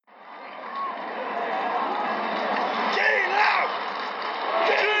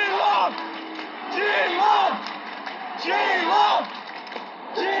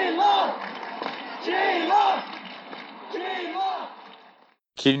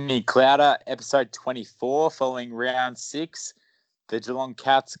Kidney Clouder, episode 24, following round 6. The Geelong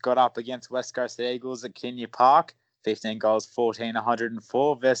Cats got up against West Coast Eagles at Kidney Park, 15 goals,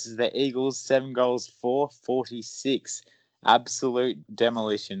 1,404 versus the Eagles, 7 goals, 446. Absolute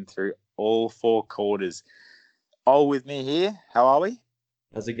demolition through all 4 quarters. All with me here. How are we?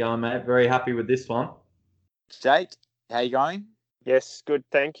 How's it going, mate? Very happy with this one. Jake, how you going? Yes, good,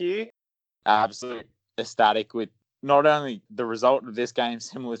 thank you. Absolutely ecstatic with not only the result of this game,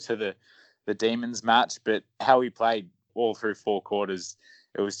 similar to the Demons match, but how we played all through 4 quarters.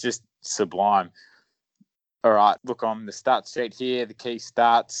 It was just sublime. All right, look on the stats sheet here, the key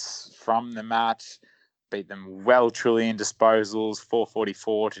stats from the match. Beat them well, truly in disposals,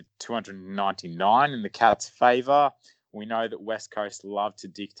 444 to 299 in the Cats' favour. We know that West Coast love to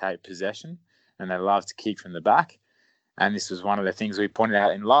dictate possession and they love to kick from the back. And this was one of the things we pointed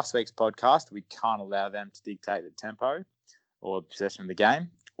out in last week's podcast. We can't allow them to dictate the tempo or possession of the game.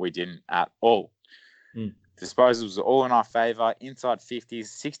 We didn't at all. Disposals were all in our favour. Inside 50s,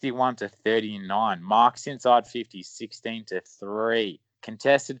 61 to 39. Marks inside 50s, 16 to 3.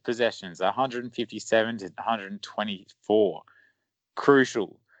 Contested possessions, 157 to 124.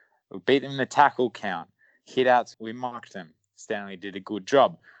 Crucial. We beat them in the tackle count. Hit-outs, we marked them. Stanley did a good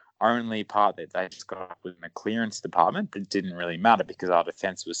job. Only part that they just got up with in the clearance department, but it didn't really matter because our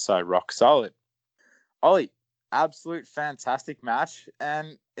defence was so rock solid. Ollie, absolute fantastic match,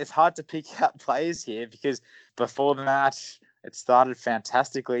 and it's hard to pick out players here because before the match, it started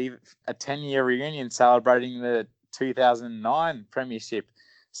fantastically. A 10-year reunion celebrating the 2009 premiership,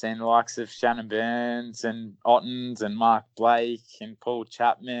 seeing the likes of Shannon Burns and Ottens and Mark Blake and Paul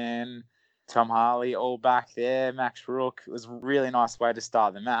Chapman, Tom Harley, all back there, Max Rook. It was a really nice way to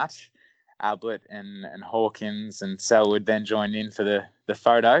start the match. Ablett and Hawkins and Selwood then joined in for the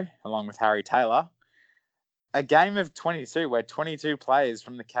photo, along with Harry Taylor. A game of 22 where 22 players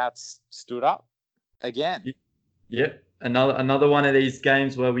from the Cats stood up again. Yep, another one of these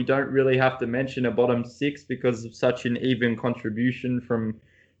games where we don't really have to mention a bottom 6 because of such an even contribution from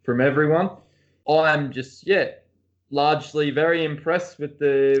everyone. I'm just, largely very impressed with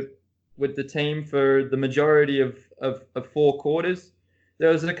the team for the majority of 4 quarters. There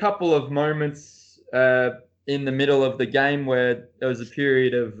was a couple of moments in the middle of the game where there was a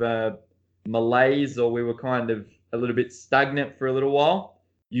period of malaise, or we were kind of a little bit stagnant for a little while,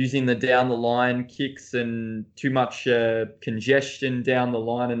 using the down the line kicks and too much congestion down the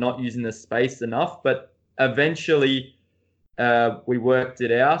line and not using the space enough. But eventually we worked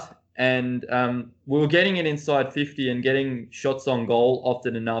it out. And we were getting it inside 50 and getting shots on goal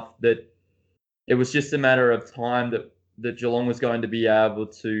often enough that it was just a matter of time that Geelong was going to be able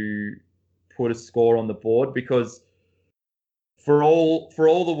to put a score on the board, because for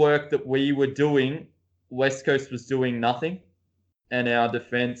all the work that we were doing, West Coast was doing nothing, and our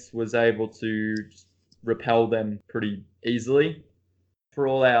defence was able to repel them pretty easily. For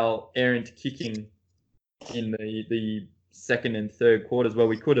all our errant kicking in the second and third quarters, where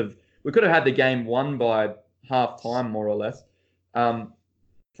we could have had the game won by half time, more or less.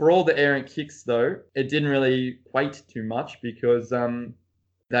 For all the errant kicks, though, it didn't really equate too much because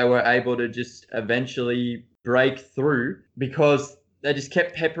they were able to just eventually break through because they just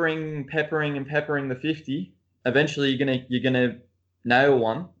kept peppering the 50. Eventually, you're gonna nail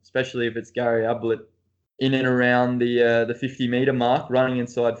one, especially if it's Gary Ablett in and around the 50-meter mark, running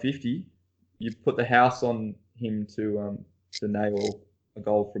inside 50. You put the house on him to nail a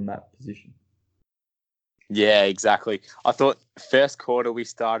goal from that position. Yeah, exactly. I thought first quarter we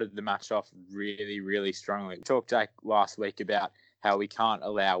started the match off really, really strongly. We talked, Jake, last week about how we can't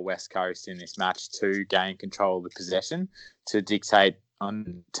allow West Coast in this match to gain control of the possession, to dictate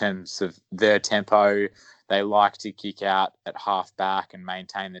on terms of their tempo. They like to kick out at half back and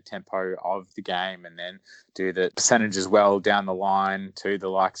maintain the tempo of the game, and then do the percentage as well down the line to the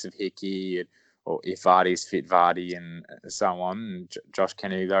likes of Hickey, or if Vardy's fit, Vardy, and so on, and Josh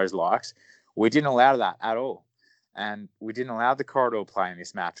Kennedy, those likes. We didn't allow that at all. And we didn't allow the corridor play in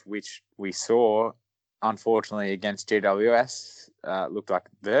this match, which we saw, unfortunately, against GWS. Looked like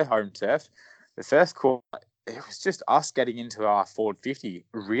their home turf. The first quarter, it was just us getting into our forward 50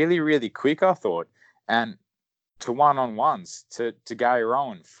 really, really quick, I thought. And to one-on-ones, to Gary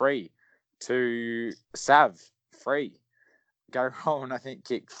Rowan, free. To Sav, free. Gary Rowan, I think,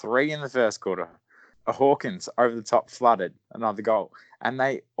 kicked 3 in the first quarter. A Hawkins over the top flooded, another goal. And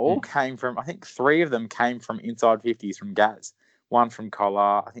they all came from, I think 3 of them came from inside 50s from Gaz. 1 from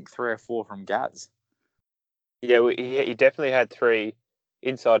Collar, I think 3 or 4 from Gaz. Yeah, he definitely had 3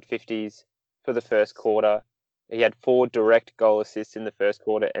 inside 50s for the first quarter. He had 4 direct goal assists in the first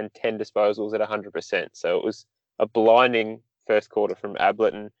quarter and 10 disposals at 100%. So it was a blinding first quarter from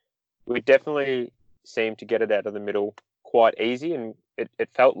Ablett, and we definitely seemed to get it out of the middle quite easy, and it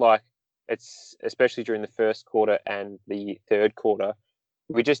felt like it's, especially during the first quarter and the third quarter,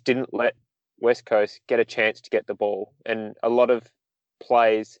 we just didn't let West Coast get a chance to get the ball. And a lot of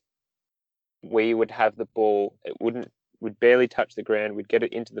plays, we would have the ball, would barely touch the ground, we'd get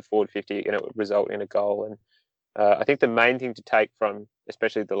it into the forward 50 and it would result in a goal. And I think the main thing to take from,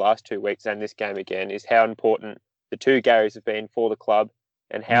 especially the last 2 weeks and this game again, is how important the two Garys have been for the club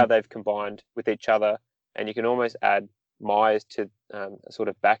and how they've combined with each other. And you can almost add Myers to a sort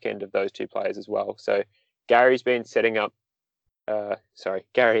of back end of those two players as well. So Gary's been setting up,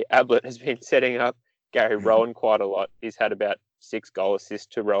 Gary Ablett has been setting up Gary Rowan quite a lot. He's had about 6 goal assists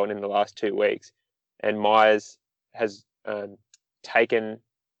to Rowan in the last 2 weeks. And Myers has taken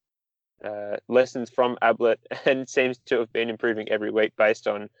lessons from Ablett and seems to have been improving every week based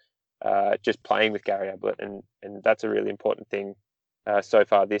on just playing with Gary Ablett. And that's a really important thing so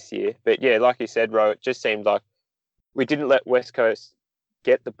far this year. But yeah, like you said, Ro, it just seemed like we didn't let West Coast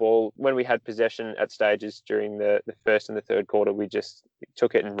get the ball. When we had possession at stages during the first and the third quarter, we just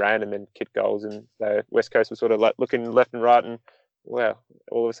took it and ran and then kicked goals. And West Coast was sort of like looking left and right, and wow,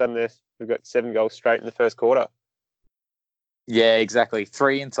 all of a sudden we've got 7 goals straight in the first quarter. Yeah, exactly.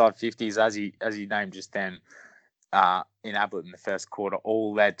 3 inside 50s, as you named just then, in Ablett in the first quarter,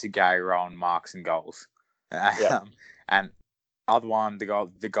 all led to Gary Rowan marks and goals. And other one,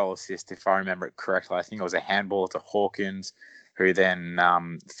 the goal assist, if I remember it correctly, I think it was a handball to Hawkins, who then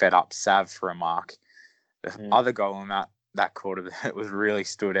fed up Sav for a mark. The other goal in that quarter that was really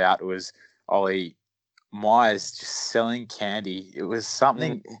stood out was Ollie Myers just selling candy. It was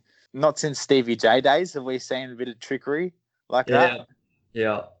something not since Stevie J days have we seen a bit of trickery like that.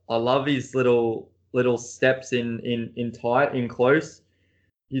 Yeah, I love his little steps in tight, in close.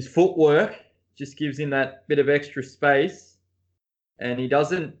 His footwork just gives him that bit of extra space, and he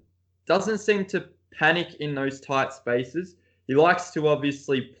doesn't seem to panic in those tight spaces. He likes to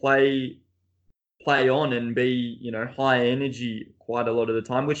obviously play on and be, high energy quite a lot of the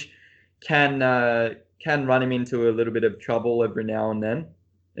time, which can run him into a little bit of trouble every now and then.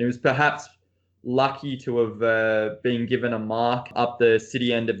 And he was perhaps lucky to have been given a mark up the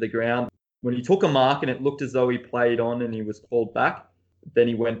city end of the ground. When he took a mark and it looked as though he played on and he was called back, then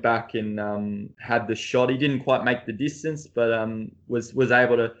he went back and had the shot. He didn't quite make the distance, but was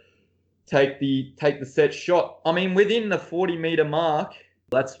able to take the set shot. I mean, within the 40-meter mark,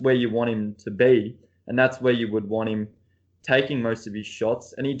 that's where you want him to be, and that's where you would want him taking most of his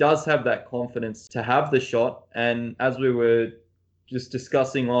shots. And he does have that confidence to have the shot. And as we were just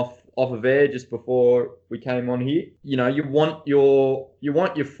discussing off of air just before we came on here, you want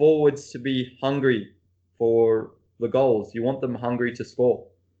your forwards to be hungry for the goals. You want them hungry to score.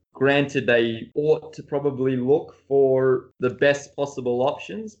 Granted, they ought to probably look for the best possible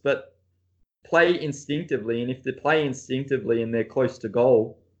options, but play instinctively. And if they play instinctively and they're close to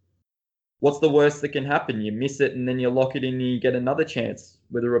goal, what's the worst that can happen? You miss it and then you lock it in and you get another chance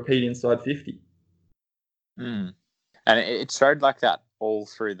with a repeat inside 50. And it showed like that all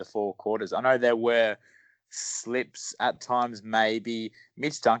through the 4 quarters. I know there were slips at times, maybe.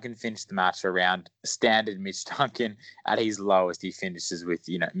 Mitch Duncan finished the match around standard Mitch Duncan at his lowest. He finishes with,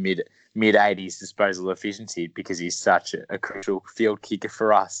 mid 80s disposal efficiency because he's such a crucial field kicker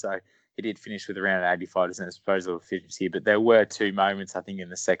for us. So he did finish with around 85% disposal efficiency. But there were 2 moments, I think, in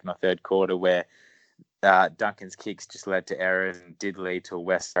the second or third quarter where Duncan's kicks just led to errors and did lead to a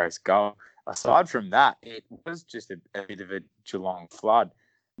West Coast goal. Aside from that, it was just a bit of a Geelong flood.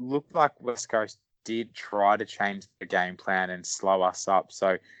 Looked like West Coast did try to change the game plan and slow us up.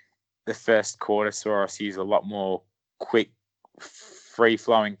 So the first quarter saw us use a lot more quick,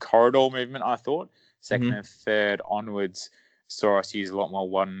 free-flowing corridor movement, I thought. Second and third onwards saw us use a lot more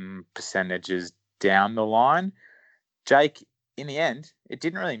 1 percentages down the line. Jake, in the end, it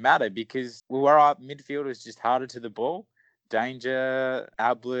didn't really matter because our midfield was just harder to the ball. Danger,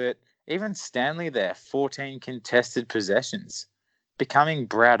 Ablett, even Stanley there, 14 contested possessions, becoming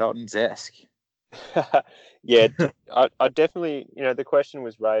Brad Ottens-esque. Yeah, I definitely, the question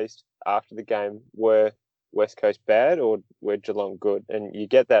was raised after the game, were West Coast bad or were Geelong good? And you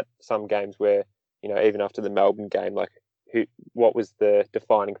get that some games where, even after the Melbourne game, like what was the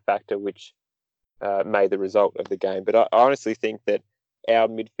defining factor which made the result of the game? But I honestly think that our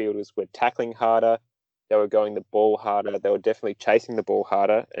midfielders were tackling harder. They were going the ball harder. They were definitely chasing the ball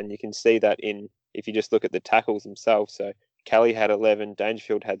harder. And you can see that if you just look at the tackles themselves. So Kelly had 11,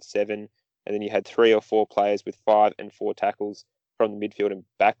 Dangerfield had 7, and then you had 3 or 4 players with 5 and 4 tackles from the midfield and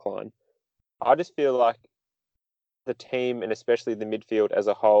backline. I just feel like the team, and especially the midfield as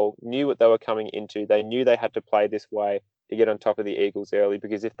a whole, knew what they were coming into. They knew they had to play this way to get on top of the Eagles early,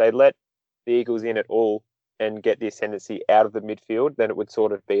 because if they let the Eagles in at all and get the ascendancy out of the midfield, then it would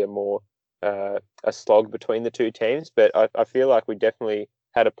sort of be a more a slog between the two teams. But I feel like we definitely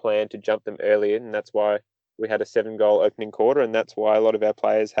had a plan to jump them early, and that's why we had a 7-goal opening quarter, and that's why a lot of our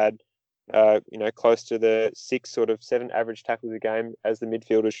players had close to the 6 sort of 7 average tackles a game, as the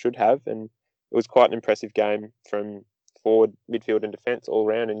midfielders should have. And it was quite an impressive game from forward, midfield and defence all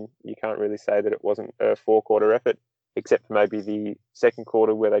round, and you can't really say that it wasn't a 4-quarter effort, except for maybe the second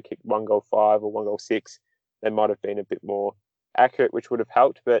quarter where they kicked 1 goal 5 or 1 goal 6. They might have been a bit more accurate, which would have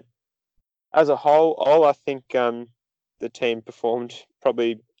helped. But as a whole, I think the team performed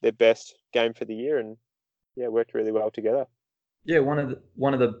probably their best game for the year, and worked really well together. Yeah, one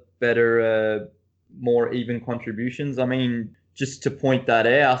of the better, more even contributions. I mean, just to point that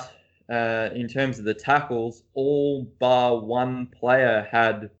out, in terms of the tackles, all bar one player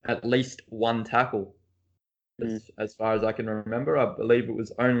had at least 1 tackle. As far as I can remember, I believe it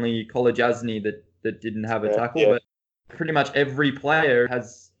was only College Asney that didn't have a tackle, but pretty much every player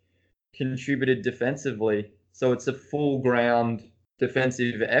has contributed defensively. So it's a full ground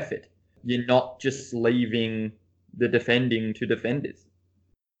defensive effort. You're not just leaving the defending to defenders,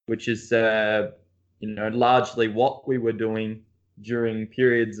 which is largely what we were doing during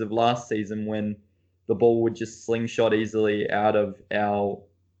periods of last season when the ball would just slingshot easily out of our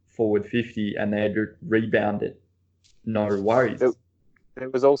forward 50 and they'd rebound it. No worries. There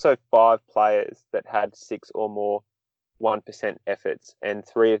was also 5 players that had 6 or more 1% efforts, and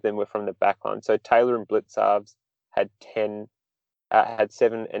 3 of them were from the back line. So Taylor and Blitzarves had 7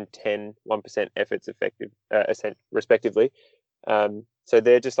 and 10 1% efforts respectively. So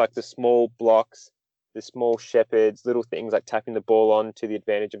they're just like the small blocks, the small shepherds, little things like tapping the ball on to the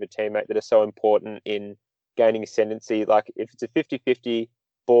advantage of a teammate that are so important in gaining ascendancy. Like if it's a 50-50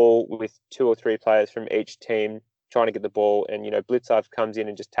 ball with 2 or 3 players from each team trying to get the ball, and Blitzarve comes in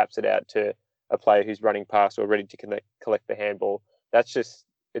and just taps it out to a player who's running past or ready to collect the handball.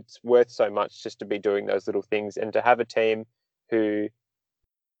 It's worth so much just to be doing those little things, and to have a team who,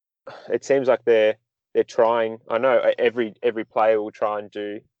 it seems like they're trying. I know every player will try and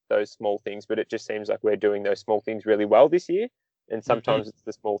do those small things, but it just seems like we're doing those small things really well this year. And sometimes it's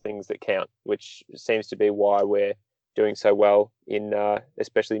the small things that count, which seems to be why we're doing so well in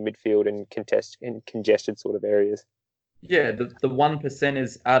especially midfield and congested sort of areas. Yeah, the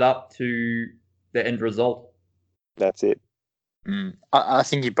 1%ers add up to the end result. That's it. I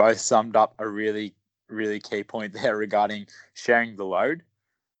think you both summed up a really, really key point there regarding sharing the load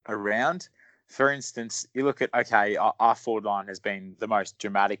around. For instance, you look at, our forward line has been the most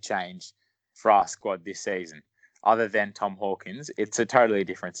dramatic change for our squad this season. Other than Tom Hawkins, it's a totally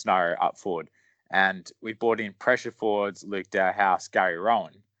different scenario up forward. And we brought in pressure forwards, Luke Dowhouse, Gary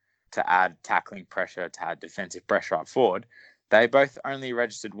Rowan, to add tackling pressure, to add defensive pressure up forward. They both only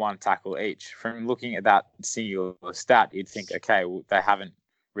registered 1 tackle each. From looking at that singular stat, you'd think, they haven't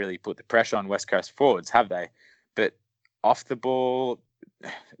really put the pressure on West Coast forwards, have they? But off the ball,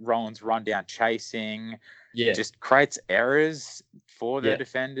 Rowan's run down chasing, just creates errors for the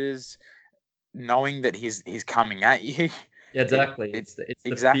defenders, knowing that he's coming at you. Yeah, exactly. It's the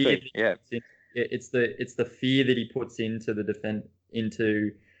exactly. Fear it's the fear that he puts into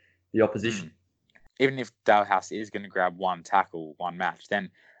into the opposition. Even if Dalehouse is going to grab 1 tackle, 1 match, then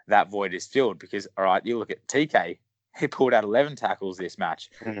that void is filled, because, all right, you look at TK, he pulled out 11 tackles this match.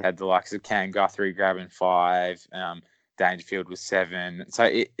 Had the likes of Cam Guthrie grabbing 5, Dangerfield was 7. So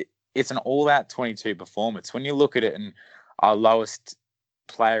it's an all-out 22 performance. When you look at it, and our lowest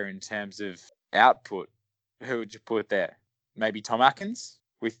player in terms of output, who would you put there? Maybe Tom Atkins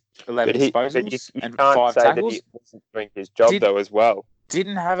with 11 disposals and 5 tackles? That he wasn't doing his job though as well.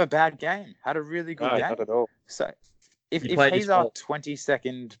 Didn't have a bad game. Had a really good game. Not at all. So if he's our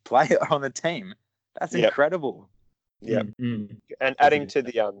 22nd player on the team, that's incredible. Yeah. And adding to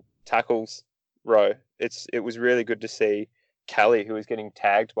the tackles row, it was really good to see Kelly, who was getting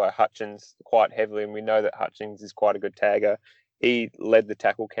tagged by Hutchins quite heavily, and we know that Hutchins is quite a good tagger. He led the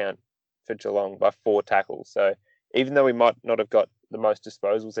tackle count for Geelong by 4 tackles. So even though we might not have got the most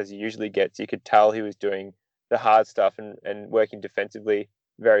disposals as he usually gets, you could tell he was doing the hard stuff and working defensively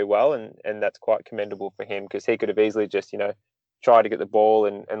very well, and that's quite commendable for him, because he could have easily just try to get the ball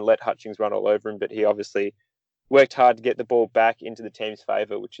and let Hutchings run all over him, but he obviously worked hard to get the ball back into the team's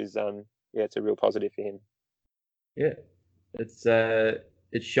favour, which is it's a real positive for him. Yeah,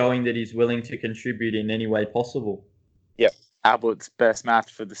 it's showing that he's willing to contribute in any way possible. Yep. Abbott's best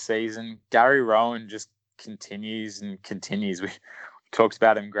match for the season. Gary Rowan just continues and continues. We talked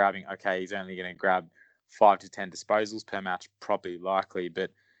about him grabbing, he's only going to grab 5 to 10 disposals per match, probably likely,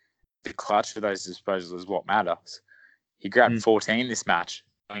 but the clutch for those disposals is what matters. He grabbed 14 this match,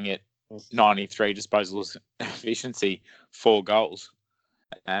 going at 93 disposals efficiency, 4 goals,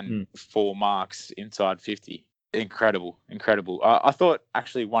 and 4 marks inside 50. Incredible. I thought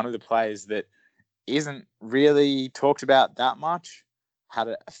actually one of the players that isn't really talked about that much had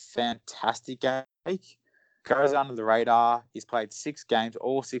a fantastic game. Goes under the radar. He's played 6 games,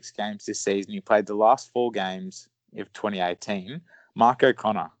 all 6 games this season. He played the last 4 games of 2018. Mark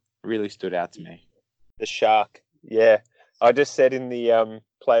O'Connor really stood out to me. The Shark. Yeah. I just said in the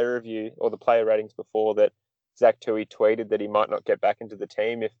player review or the player ratings before that Zach Tui tweeted that he might not get back into the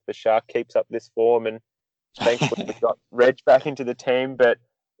team if the Shark keeps up this form, and thankfully we got Reg back into the team, but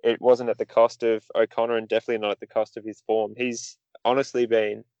it wasn't at the cost of O'Connor and definitely not at the cost of his form. He's honestly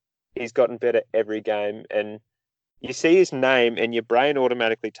he's gotten better every game, and you see his name and your brain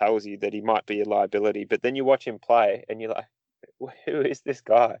automatically tells you that he might be a liability, but then you watch him play and you're like, who is this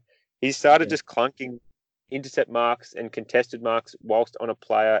guy? He started just clunking intercept marks and contested marks whilst on a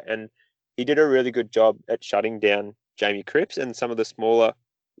player, and he did a really good job at shutting down Jamie Cripps and some of the smaller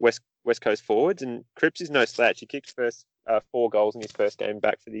West Coast forwards. And Cripps is no slouch. He kicked 4 goals in his first game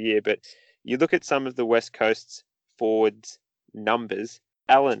back for the year. But you look at some of the West Coast's forwards' numbers.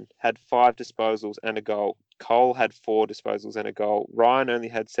 Allen had 5 disposals and a goal. Cole had 4 disposals and a goal. Ryan only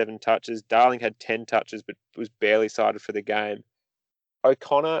had 7 touches. Darling had 10 touches but was barely cited for the game.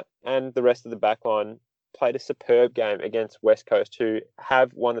 O'Connor and the rest of the backline played a superb game against West Coast, who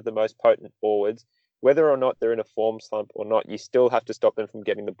have one of the most potent forwards. Whether or not they're in a form slump or not, you still have to stop them from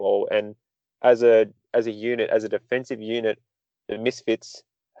getting the ball. And as a unit, as a defensive unit, the Misfits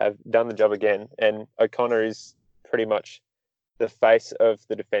have done the job again. And O'Connor is pretty much the face of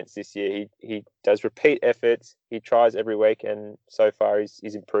the defence this year. He does repeat efforts. He tries every week, and so far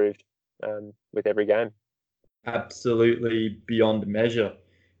he's improved with every game. Absolutely beyond measure.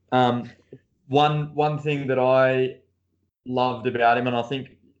 One thing that I loved about him, and I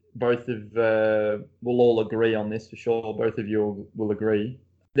think both of we'll all agree on this for sure. Both of you will agree.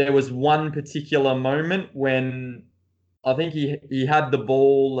 There was one particular moment when I think he had the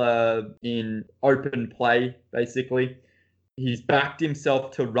ball in open play. Basically, he's backed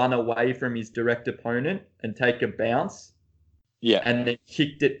himself to run away from his direct opponent and take a bounce. Yeah, and then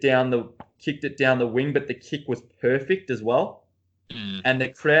kicked it down the wing, but the kick was perfect as well. And the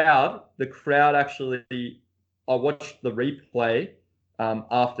crowd actually, I watched the replay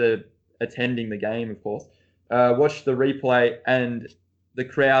after attending the game, of course. Watched the replay, and the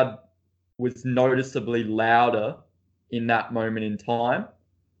crowd was noticeably louder in that moment in time.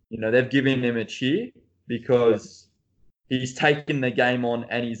 You know, they've given him a cheer because he's taken the game on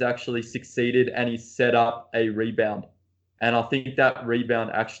and he's actually succeeded and he's set up a rebound. And I think that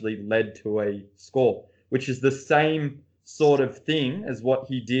rebound actually led to a score, which is the same sort of thing as what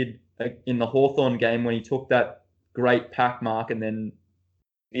he did in the Hawthorn game when he took that great pack mark and then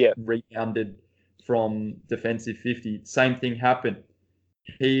rebounded from defensive 50. Same thing happened.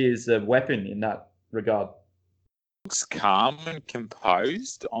 He is a weapon in that regard. Looks calm and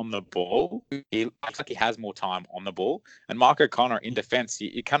composed on the ball. He looks like he has more time on the ball. And Mark O'Connor in defence,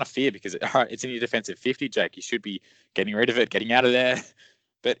 you kind of fear because it's in your defensive 50, Jake. You should be getting rid of it, getting out of there.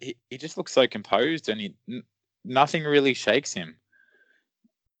 But he just looks so composed, and nothing really shakes him.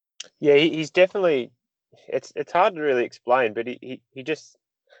 Yeah, he's definitely. It's hard to really explain, but he just.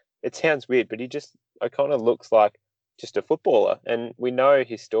 It sounds weird, but O'Connor looks like just a footballer, and we know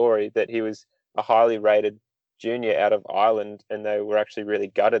his story that he was a highly rated junior out of Ireland, and they were actually really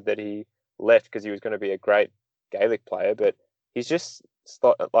gutted that he left because he was going to be a great Gaelic player. But he's just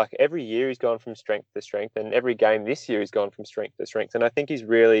like every year he's gone from strength to strength, and every game this year he's gone from strength to strength. And I think he's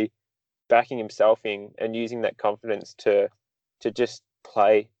really backing himself in and using that confidence to just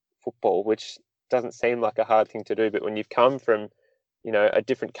play football, which doesn't seem like a hard thing to do. But when you've come from, a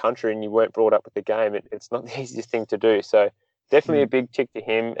different country and you weren't brought up with the game, it's not the easiest thing to do. So definitely a big tick to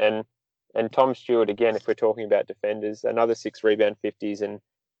him. And Tom Stewart, again, if we're talking about defenders, another 6 rebound 50s. And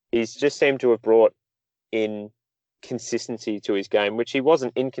he's just seemed to have brought in consistency to his game, which he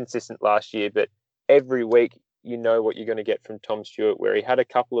wasn't inconsistent last year. But every week, you know what you're going to get from Tom Stewart, where he had a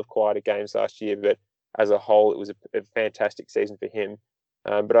couple of quieter games last year. But as a whole, it was a fantastic season for him.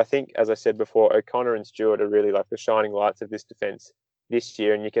 But I think, as I said before, O'Connor and Stewart are really like the shining lights of this defence this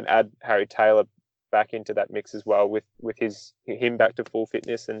year. And you can add Harry Taylor back into that mix as well with him back to full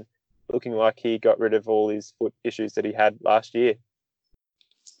fitness and looking like he got rid of all his foot issues that he had last year.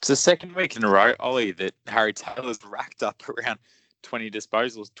 It's the second week in a row, Ollie, that Harry Taylor's racked up around 20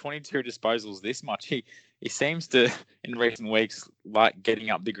 disposals, 22 disposals this much. He seems to, in recent weeks, like getting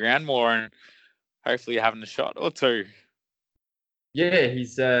up the ground more and hopefully having a shot or two. Yeah,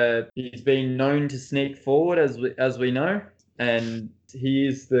 he's been known to sneak forward as we know, and he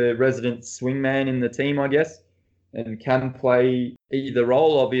is the resident swingman in the team, I guess, and can play either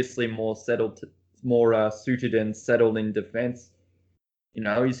role. Obviously, more suited and settled in defence. You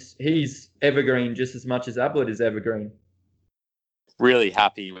know, he's evergreen just as much as Ablett is evergreen. Really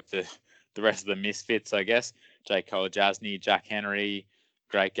happy with the rest of the misfits, I guess. Jake Kolajasny, Jack Henry,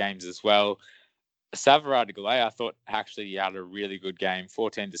 great games as well. Savaradegale, I thought actually he had a really good game,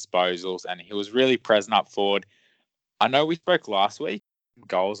 14 disposals, and he was really present up forward. I know we spoke last week,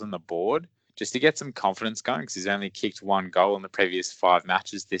 goals on the board, just to get some confidence going, because he's only kicked 1 goal in the previous 5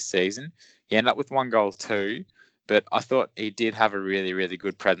 matches this season. He ended up with 1 goal too, but I thought he did have a really, really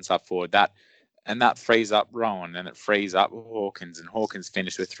good presence up forward. That frees up Rowan, and it frees up Hawkins, and Hawkins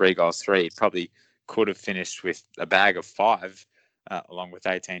finished with 3 goals, 3. He probably could have finished with a bag of 5, along with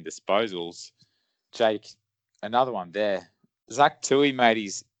 18 disposals. Jake, another one there. Zach Tui made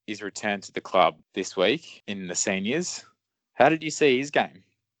his return to the club this week in the seniors. How did you see his game?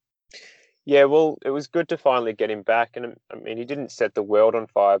 Yeah, well, it was good to finally get him back. And I mean, he didn't set the world on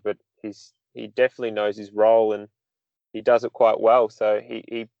fire, but he definitely knows his role and he does it quite well. So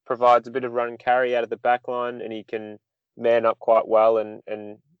he provides a bit of run and carry out of the back line, and he can man up quite well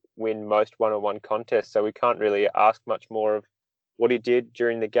and win most one-on-one contests. So we can't really ask much more of what he did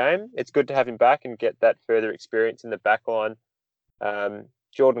during the game. It's good to have him back and get that further experience in the back line.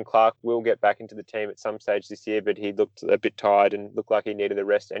 Jordan Clark will get back into the team at some stage this year, but he looked a bit tired and looked like he needed a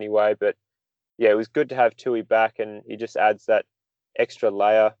rest anyway. But yeah, it was good to have Tui back, and he just adds that extra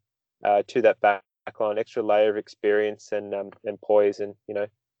layer to that back line, extra layer of experience and poise, and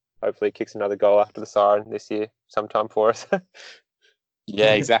hopefully kicks another goal after the siren this year sometime for us.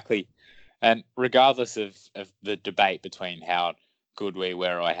 Yeah, exactly. And regardless of the debate between how good we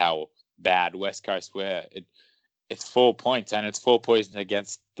were or how bad West Coast were, it's 4 points, and it's 4 points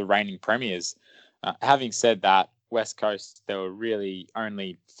against the reigning premiers. Having said that, West Coast, there were really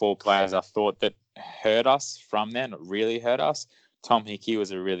only 4 players I thought that hurt us from them, really hurt us. Tom Hickey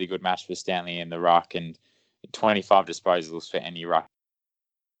was a really good match for Stanley in the ruck, and 25 disposals for any ruck.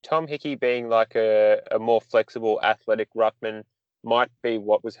 Tom Hickey being like a more flexible, athletic ruckman might be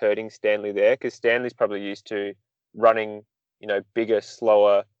what was hurting Stanley there, because Stanley's probably used to running, bigger,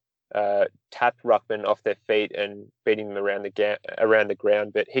 slower, tapped ruckmen off their feet and beating them around the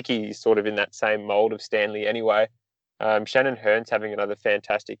ground. But Hickey's sort of in that same mold of Stanley anyway. Shannon Hearn's having another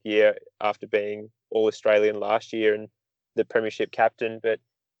fantastic year after being All-Australian last year and the Premiership captain. But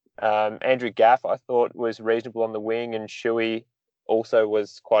Andrew Gaff, I thought, was reasonable on the wing, and Shuey also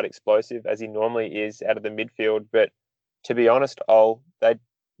was quite explosive, as he normally is, out of the midfield. But to be honest,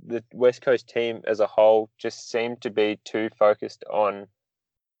 the West Coast team as a whole just seemed to be too focused on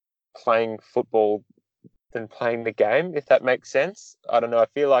playing football than playing the game, if that makes sense. I don't know. I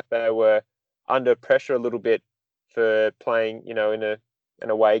feel like they were under pressure a little bit for playing, in an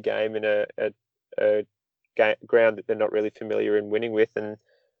away game in a ground that they're not really familiar in winning with, and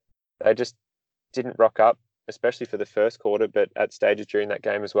they just didn't rock up, especially for the first quarter, but at stages during that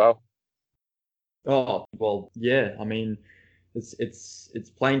game as well. Oh, well, yeah. I mean, it's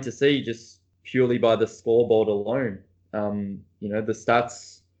plain to see just purely by the scoreboard alone. The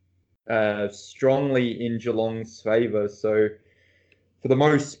stats strongly in Geelong's favour. So for the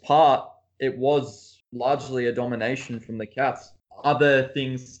most part, it was largely a domination from the Cats. Other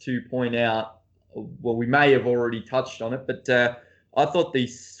things to point out, well, we may have already touched on it, but I thought the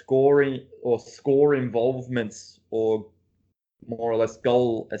score involvements, or more or less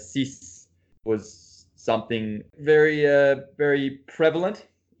goal assists, was something very, very prevalent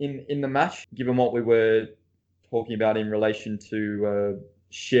in the match, given what we were talking about in relation to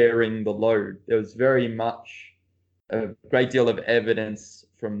sharing the load. There was very much a great deal of evidence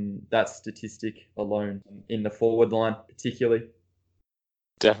from that statistic alone in the forward line, particularly.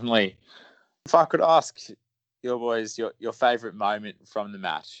 Definitely. If I could ask your boys your favourite moment from the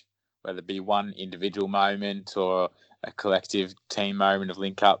match, whether it be one individual moment or a collective team moment of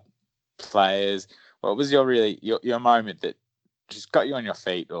link-up players, what was your moment that just got you on your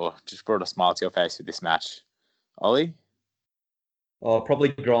feet or just brought a smile to your face with this match? Ollie? Oh, probably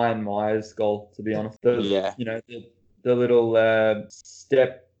Brian Myers' goal, to be honest. Yeah. The little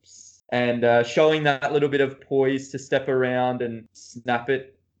steps and showing that little bit of poise to step around and snap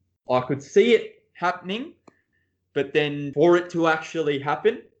it. I could see it happening, but then for it to actually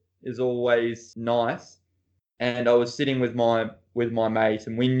happen is always nice. And I was sitting with my mate,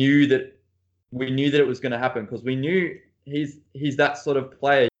 and we knew that it was going to happen, because we knew he's that sort of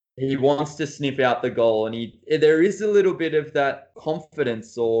player. He wants to sniff out the goal, and there is a little bit of that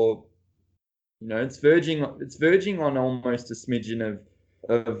confidence or It's verging on almost a smidgen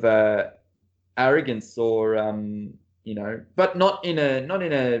of arrogance, or but not in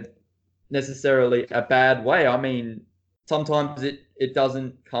a necessarily a bad way. I mean, sometimes it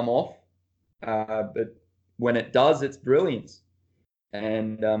doesn't come off, but when it does, it's brilliance.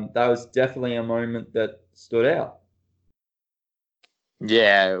 And that was definitely a moment that stood out.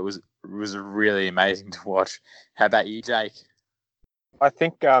 Yeah, it was really amazing to watch. How about you, Jake? I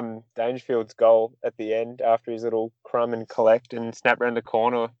think Dangerfield's goal at the end, after his little crumb and collect and snap around the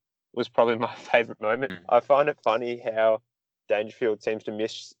corner, was probably my favourite moment. I find it funny how Dangerfield seems to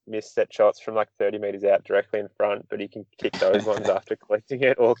miss set shots from like 30 metres out directly in front, but he can kick those ones after collecting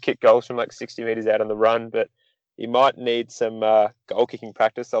it, or kick goals from like 60 metres out on the run. But he might need some goal kicking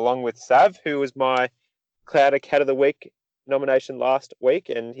practice, along with Sav, who was my Clouder Cat of the Week nomination last week,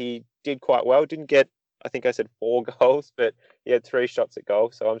 and he did quite well. Didn't get, I think I said 4 goals, but he had 3 shots at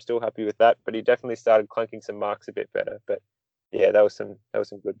goal, so I'm still happy with that. But he definitely started clunking some marks a bit better. But yeah, that was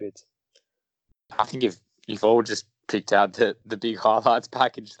some good bits. I think if you've all just picked out the big highlights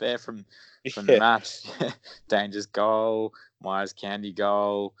package there from the match. Danger's goal, Myers Candy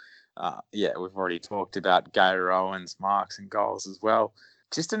goal. We've already talked about Gator Owens' marks and goals as well.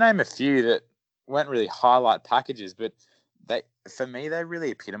 Just to name a few that weren't really highlight packages, but for me they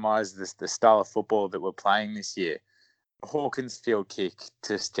really epitomised the style of football that we're playing this year. Hawkins' field kick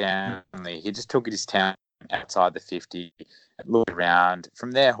to Stanley. He just took his time outside the 50, looked around.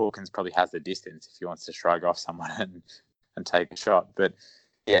 From there, Hawkins probably has the distance if he wants to shrug off someone and take a shot. But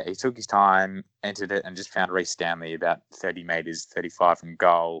yeah, he took his time, entered it, and just found Reece Stanley about 30 metres, 35 from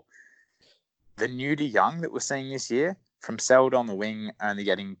goal. The new to young that we're seeing this year, from Seld on the wing, only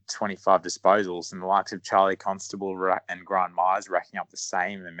getting 25 disposals, and the likes of Charlie Constable and Grant Myers racking up the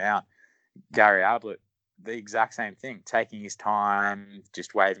same amount. Gary Ablett, the exact same thing, taking his time,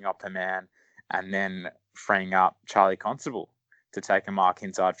 just waving up a man, and then freeing up Charlie Constable to take a mark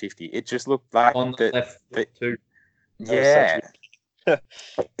inside 50. It just looked like on the left foot too. Yeah,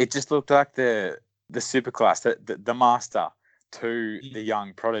 it just looked like the superclass, the master to the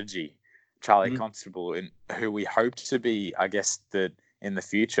young prodigy, Charlie Constable, and who we hope to be, I guess, that in the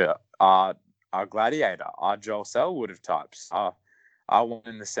future, our gladiator, our Joel Selwood of types, our one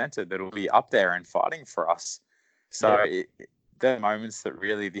in the centre that will be up there and fighting for us. So there are moments that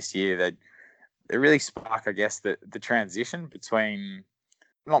really this year they really spark, I guess, the transition between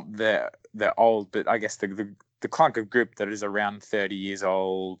not the old, but I guess the clunk of group that is around 30 years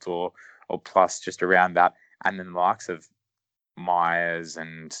old or plus, just around that, and then the likes of Myers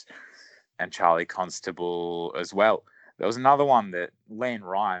and Charlie Constable as well. There was another one that Liam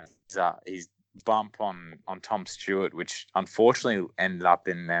Ryan, his bump on Tom Stewart, which unfortunately ended up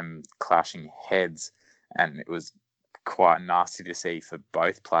in them clashing heads, and it was quite nasty to see for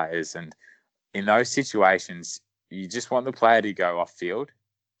both players. And in those situations, you just want the player to go off field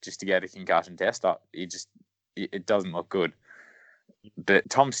just to get a concussion test up. It doesn't look good. But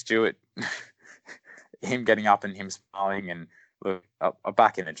Tom Stewart, him getting up and him smiling, and look, I'm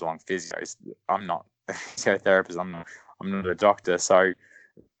back in the Geelong physios. I'm not a physiotherapist. I'm not a doctor. So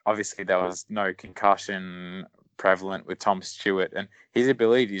obviously there was no concussion prevalent with Tom Stewart, and his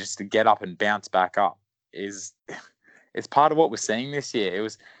ability just to get up and bounce back up it's part of what we're seeing this year.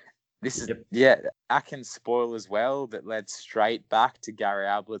 Atkins spoil as well that led straight back to Gary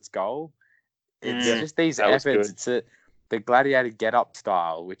Ablett's goal. It's just these efforts. It's the gladiator get-up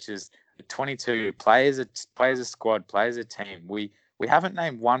style, which is 22 players a squad, players a team. We haven't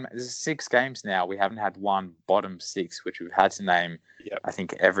named one. There's 6 games now. We haven't had one bottom 6, which we've had to name. I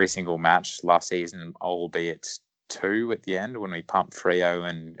think every single match last season, albeit 2 at the end when we pumped Freo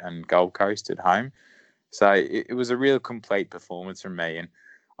and Gold Coast at home. So it was a real complete performance from me, and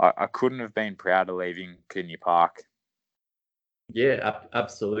I couldn't have been prouder leaving Kidney Park. Yeah,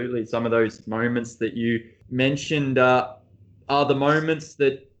 absolutely. Some of those moments that you mentioned are the moments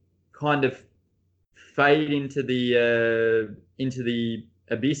that kind of fade into the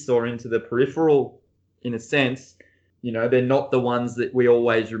abyss or into the peripheral, in a sense. They're not the ones that we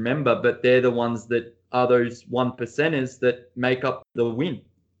always remember, but they're the ones that are those 1%ers that make up the win.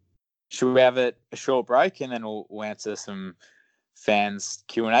 Should we have a short break and then we'll answer some fans'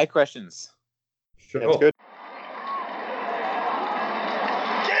 Q&A questions? Sure. That's good.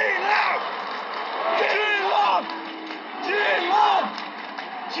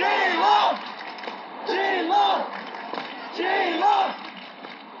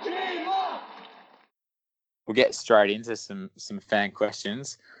 We'll get straight into some fan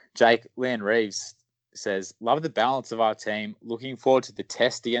questions. Jake, Leon Reeves says, love the balance of our team. Looking forward to the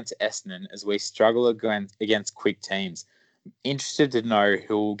test against Essendon as we struggle against quick teams. Interested to know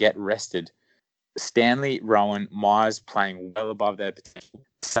who will get rested. Stanley, Rowan, Myers playing well above their potential.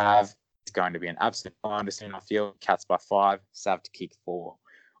 Sav is going to be an absolute blinder soon, I feel. Cats by 5, Sav to kick 4.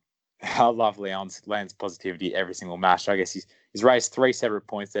 I love Leon's positivity every single match. I guess he's raised 3 separate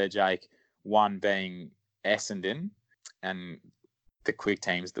points there, Jake. One being Essendon and the quick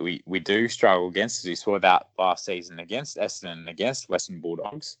teams that we do struggle against, as we saw that last season against Essendon and against Western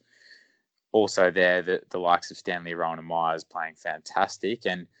Bulldogs. Also there, the likes of Stanley, Rowan and Myers playing fantastic.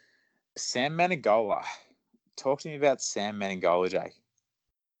 And Sam Menegola. Talk to me about Sam Menegola, Jake.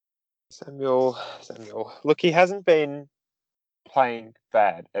 Samuel. Look, he hasn't been playing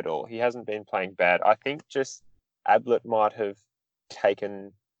bad at all. He hasn't been playing bad. I think just Ablett might have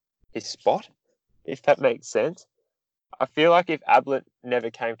taken his spot, if that makes sense. I feel like if Ablett never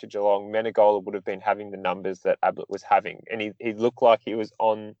came to Geelong, Menegola would have been having the numbers that Ablett was having. And he looked like he was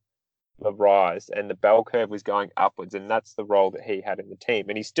on the rise and the bell curve was going upwards. And that's the role that he had in the team.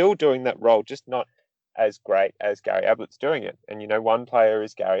 And he's still doing that role, just not as great as Gary Ablett's doing it. And, one player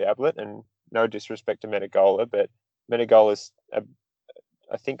is Gary Ablett, and no disrespect to Menegola, but Menegola's,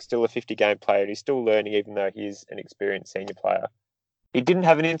 I think, still a 50-game player. He's still learning, even though he's an experienced senior player. He didn't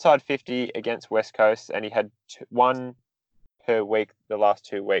have an inside 50 against West Coast, and he had one per week the last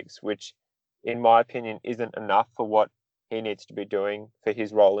 2 weeks, which, in my opinion, isn't enough for what he needs to be doing for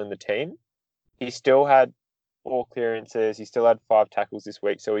his role in the team. He still had 4 clearances. He still had 5 tackles this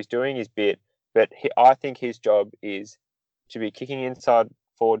week, so he's doing his bit. But I think his job is to be kicking inside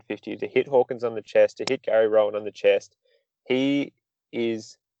forward 50, to hit Hawkins on the chest, to hit Gary Rowan on the chest. He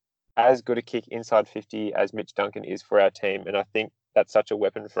is as good a kick inside 50 as Mitch Duncan is for our team, and I think that's such a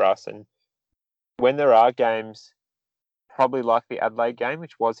weapon for us. And when there are games, probably like the Adelaide game,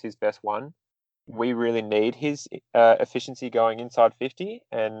 which was his best one, we really need his efficiency going inside 50,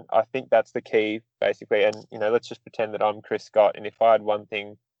 and I think that's the key, basically. And, let's just pretend that I'm Chris Scott, and if I had one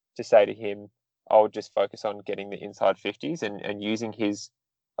thing to say to him, I would just focus on getting the inside 50s and using his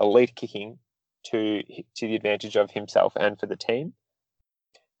elite kicking to the advantage of himself and for the team.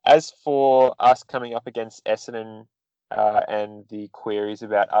 As for us coming up against Essendon and the queries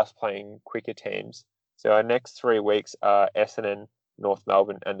about us playing quicker teams, so our next 3 weeks are Essendon, North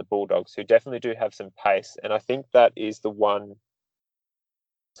Melbourne and the Bulldogs, who definitely do have some pace. And I think that is the one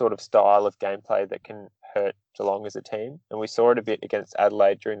sort of style of gameplay that can hurt Geelong as a team. And we saw it a bit against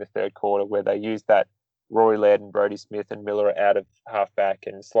Adelaide during the third quarter, where they used that Rory Laird and Brodie Smith and Miller out of halfback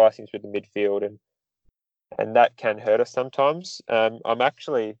and slicing through the midfield. And that can hurt us sometimes. I'm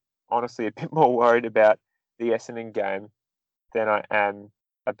actually honestly a bit more worried about the Essendon game than I am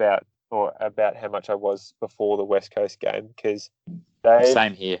about how much I was before the West Coast game, because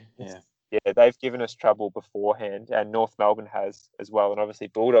same here. Yeah, they've given us trouble beforehand, and North Melbourne has as well. And obviously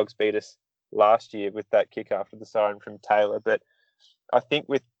Bulldogs beat us last year with that kick after the siren from Taylor. But I think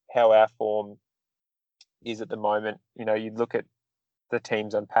with how our form is at the moment, you'd look at the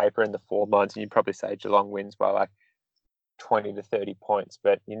teams on paper and the form lines, and you'd probably say Geelong wins by like 20 to 30 points.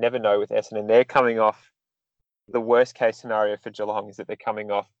 But you never know with Essendon. They're coming off, the worst case scenario for Geelong is that they're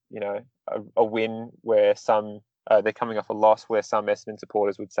coming off, a win where they're coming off a loss where some Essendon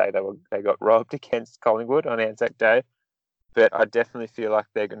supporters would say they got robbed against Collingwood on Anzac Day. But I definitely feel like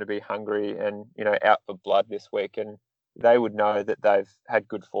they're going to be hungry and, out for blood this week. And they would know that they've had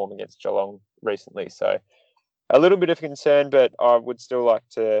good form against Geelong recently. So a little bit of concern, but I would still like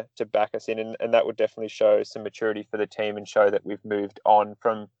to back us in. And that would definitely show some maturity for the team and show that we've moved on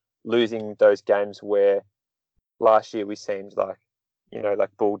from losing those games where last year we seemed like,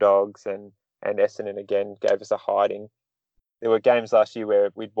 like Bulldogs and Essendon again gave us a hiding. There were games last year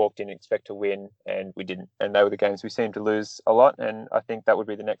where we'd walked in and expect to win and we didn't. And they were the games we seemed to lose a lot. And I think that would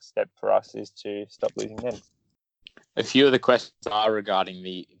be the next step for us, is to stop losing them. A few of the questions are regarding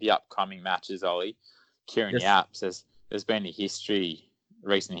the upcoming matches, Ollie. Kieran Yap says there's been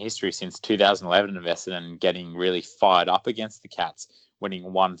recent history since 2011 of Essendon getting really fired up against the Cats,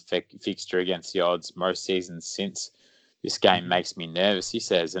 winning one fixture against the odds most seasons since. This game makes me nervous, he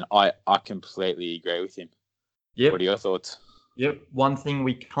says, and I completely agree with him. Yep. What are your thoughts? Yep. One thing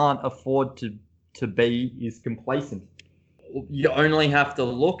we can't afford to be is complacent. You only have to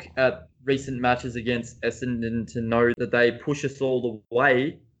look at recent matches against Essendon to know that they push us all the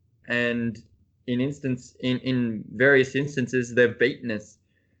way, and in various instances they've beaten us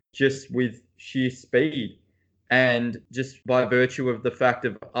just with sheer speed, and just by virtue of the fact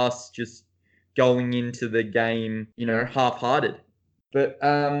of us just going into the game, half-hearted. But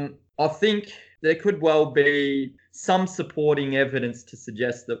I think there could well be some supporting evidence to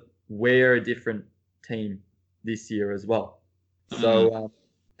suggest that we're a different team this year as well. So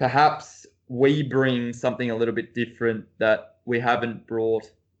perhaps we bring something a little bit different that we haven't brought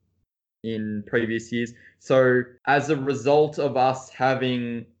in previous years. So as a result of us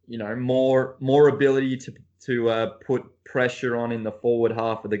having, more ability to put pressure on in the forward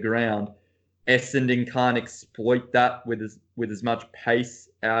half of the ground, Essendon can't exploit that with as much pace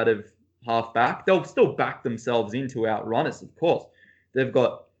out of half back. They'll still back themselves in to outrun us, of course. They've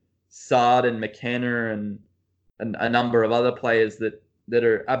got Sard and McKenna and a number of other players that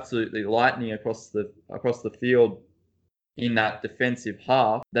are absolutely lightning across the field in that defensive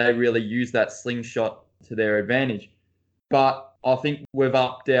half. They really use that slingshot to their advantage. But I think we've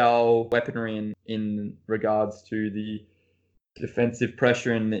upped our weaponry in regards to the defensive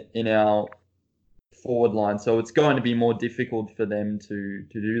pressure in our forward line. So it's going to be more difficult for them to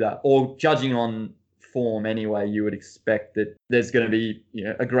do that. Or judging on form anyway, you would expect that there's going to be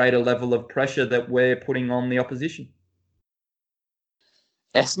a greater level of pressure that we're putting on the opposition.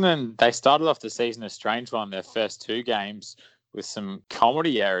 Essendon, they started off the season a strange one, their first two games, with some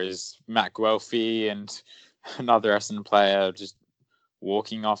comedy errors. Matt Guelphy and another Essendon player just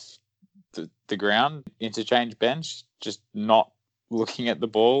walking off the ground, interchange bench, just not looking at the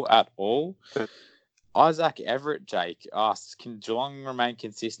ball at all. Isaac Everett, Jake, asks, can Geelong remain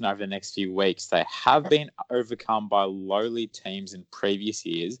consistent over the next few weeks? They have been overcome by lowly teams in previous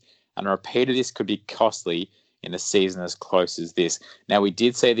years, and a repeat of this could be costly in a season as close as this. Now, we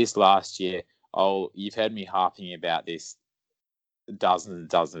did see this last year. Oh, you've heard me harping about this dozens and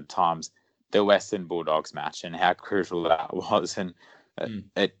dozens of times, the Western Bulldogs match and how crucial that was. And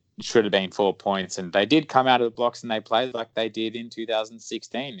it should have been 4 points. And they did come out of the blocks and they played like they did in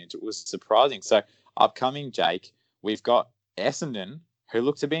 2016. It was surprising. So upcoming, Jake, we've got Essendon, who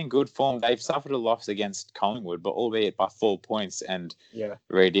look to be in good form. They've suffered a loss against Collingwood, but albeit by 4 points, and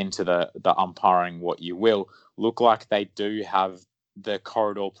read into the umpiring what you will, look like they do have the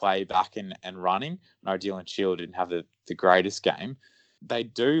corridor play back and running. No, Dylan Shield didn't have the greatest game. They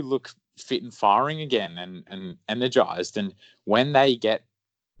do look fit and firing again and energised. And when they get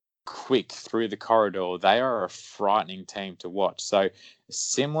quick through the corridor, they are a frightening team to watch. So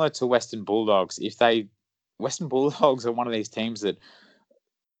similar to Western Bulldogs, Western Bulldogs are one of these teams that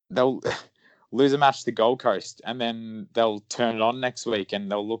they'll lose a match to the Gold Coast and then they'll turn it on next week and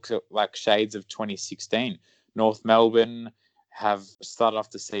they'll look like shades of 2016. North Melbourne have started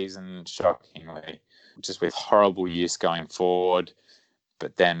off the season shockingly, just with horrible use going forward.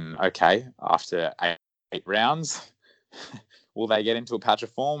 But then, okay, after eight rounds, will they get into a patch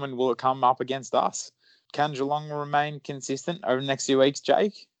of form and will it come up against us? Can Geelong remain consistent over the next few weeks,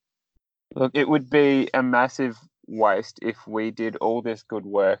 Jake? Look, it would be a massive waste if we did all this good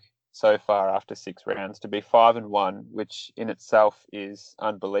work so far after 6 rounds to be 5-1, which in itself is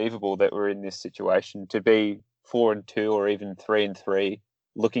unbelievable that we're in this situation. To be 4-2 or even 3-3,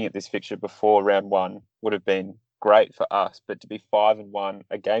 looking at this fixture before round 1 would have been great for us. But to be 5-1,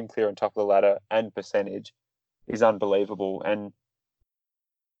 a game clear on top of the ladder and percentage is unbelievable. And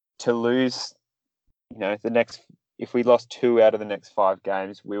to lose, if we lost 2 out of the next 5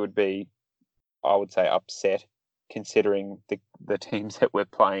 games, we would be, I would say, upset considering the teams that we're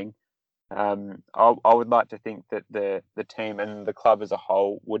playing. I would like to think that the team and the club as a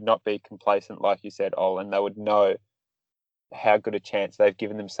whole would not be complacent, like you said, Ol, and they would know how good a chance they've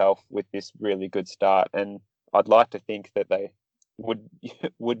given themselves with this really good start. And I'd like to think that they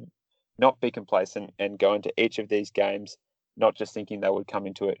would not be complacent and go into each of these games not just thinking they would come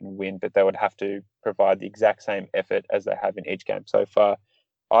into it and win, but they would have to provide the exact same effort as they have in each game so far.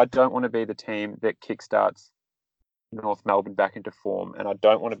 I don't want to be the team that kickstarts North Melbourne back into form, and I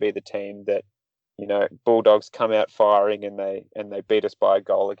don't want to be the team that, Bulldogs come out firing and they beat us by a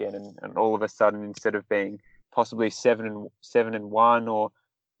goal again, and all of a sudden, instead of being possibly 7-1 or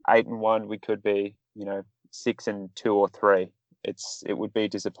 8-1, we could be 6-2 or 3. It would be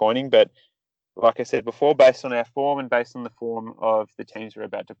disappointing, but like I said before, based on our form and based on the form of the teams we're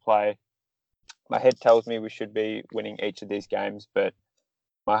about to play, my head tells me we should be winning each of these games, but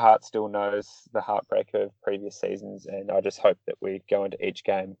my heart still knows the heartbreak of previous seasons, and I just hope that we go into each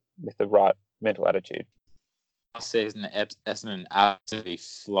game with the right mental attitude. Last season, Essendon absolutely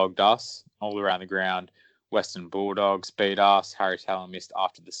flogged us all around the ground. Western Bulldogs beat us. Harry Taylor missed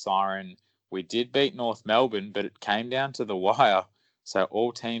after the siren. We did beat North Melbourne, but it came down to the wire. So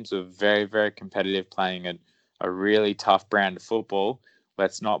all teams were very, very competitive, playing a really tough brand of football.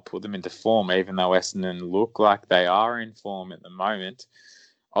 Let's not put them into form, even though Essendon look like they are in form at the moment.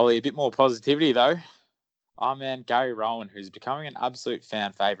 Ollie, a bit more positivity, though. Our man, Gary Rowan, who's becoming an absolute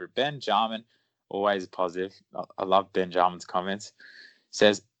fan favourite. Ben Jarman, always positive. I love Ben Jarman's comments.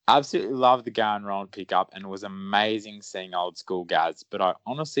 Says, absolutely love the Gary Rowan pickup and it was amazing seeing old school Gaz. But I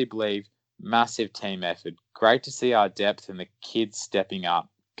honestly believe massive team effort. Great to see our depth and the kids stepping up.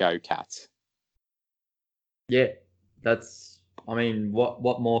 Go Cats. Yeah,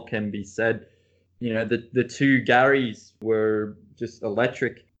 what more can be said? You know, the two Garys were just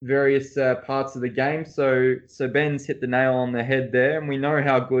electric. Various parts of the game. So Ben's hit the nail on the head there, and we know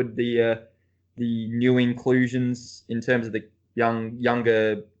how good the new inclusions in terms of the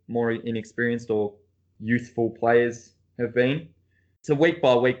younger, more inexperienced or youthful players have been. It's a week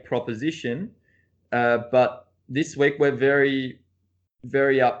by week proposition, but this week we're very,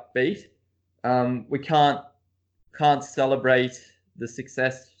 very upbeat. We can't celebrate the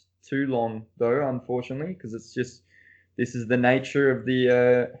success too long though, unfortunately, because this is the nature of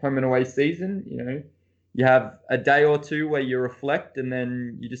the home and away season. You know, you have a day or two where you reflect, and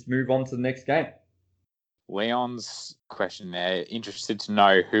then you just move on to the next game. Leon's question there, interested to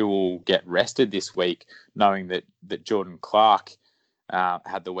know who will get rested this week, knowing that Jordan Clark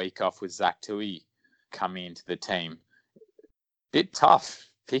had the week off with Zach Tui coming into the team. Bit tough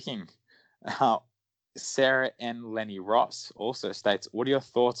picking. Sarah and Lenny Ross also states, what are your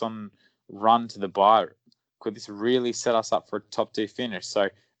thoughts on run to the bye? Could this really set us up for a top 2 finish? So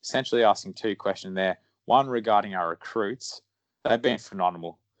essentially asking 2 questions there. One regarding our recruits. They've been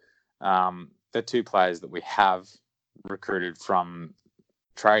phenomenal. The 2 players that we have recruited from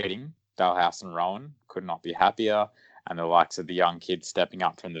trading, Dalhouse and Rowan, could not be happier. And the likes of the young kids stepping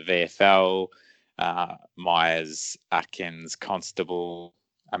up from the VFL, Myers, Atkins, Constable,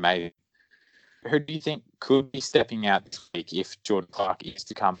 amazing. Who do you think could be stepping out this week if Jordan Clark is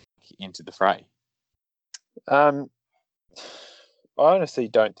to come into the fray? I honestly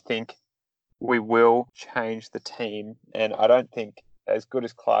don't think we will change the team, and I don't think, as good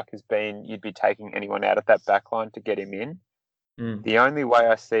as Clark has been, you'd be taking anyone out of that backline to get him in. The only way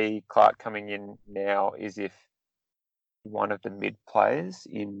I see Clark coming in now is if one of the mid players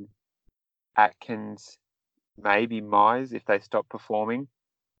in Atkins, maybe Myers, if they stop performing,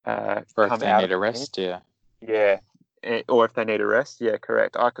 or if they need a rest, yeah, or if they need a rest, yeah,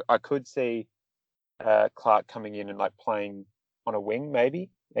 correct. I could see Clark coming in and like playing on a wing maybe,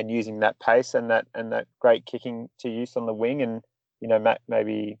 and using that pace and that great kicking to use on the wing, and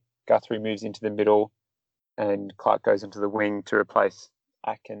maybe Guthrie moves into the middle and Clark goes into the wing to replace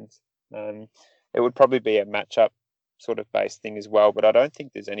Atkins. It would probably be a matchup sort of based thing as well, but I don't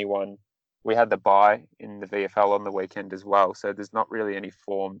think there's anyone. We had the bye in the VFL on the weekend as well, so there's not really any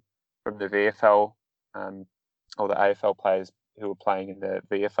form from the VFL or the AFL players who are playing in the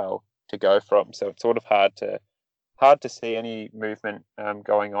VFL to go from. So it's sort of hard to see any movement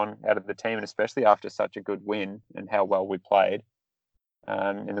going on out of the team, and especially after such a good win and how well we played.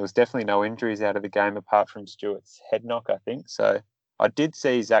 And there was definitely no injuries out of the game apart from Stewart's head knock, I think. So I did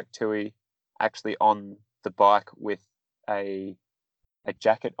see Zach Tui actually on the bike with a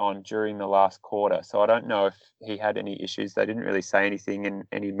jacket on during the last quarter. So I don't know if he had any issues. They didn't really say anything in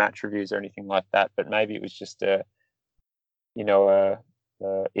any match reviews or anything like that, but maybe it was just a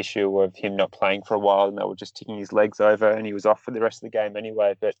issue of him not playing for a while and they were just ticking his legs over and he was off for the rest of the game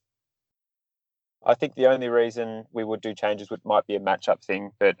anyway. But I think the only reason we would do changes might be a matchup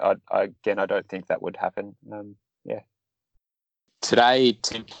thing, but I don't think that would happen. Today,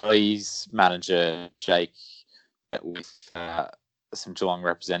 Tim Kelly's manager, Jake, met with some Geelong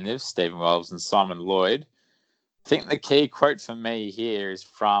representatives, Stephen Wells and Simon Lloyd. I think the key quote for me here is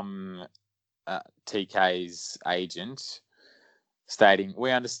from TK's agent, stating,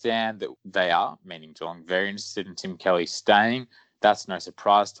 "We understand that they are," meaning Geelong, "very interested in Tim Kelly staying. That's no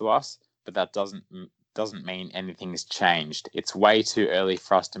surprise to us, but that doesn't mean anything's changed. It's way too early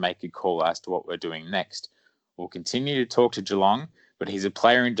for us to make a call as to what we're doing next. We'll continue to talk to Geelong, but he's a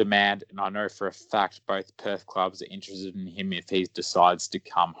player in demand, and I know for a fact both Perth clubs are interested in him if he decides to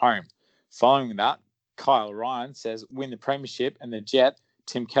come home." Following that, Kyle Ryan says, "Win the premiership and the Jet,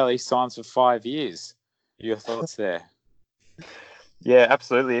 Tim Kelly signs for 5 years." Your thoughts there? Yeah,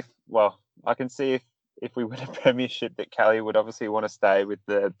 absolutely. I can see if we win a premiership that Kelly would obviously want to stay with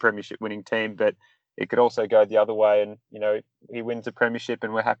the premiership winning team, but it could also go the other way and, he wins a premiership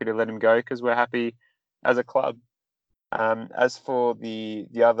and we're happy to let him go because we're happy as a club. As for the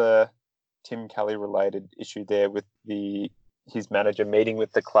other Tim Kelly related issue there with his manager meeting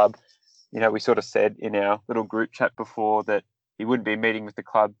with the club, we sort of said in our little group chat before that he wouldn't be meeting with the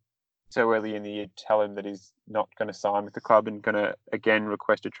club so early in the year to tell him that he's not going to sign with the club and going to again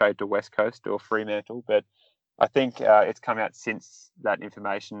request a trade to West Coast or Fremantle. But I think it's come out since that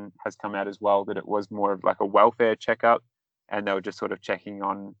information has come out as well that it was more of like a welfare checkup, and they were just sort of checking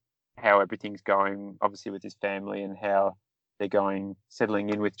on how everything's going, obviously with his family and how they're going, settling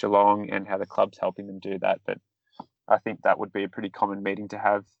in with Geelong and how the club's helping them do that. But I think that would be a pretty common meeting to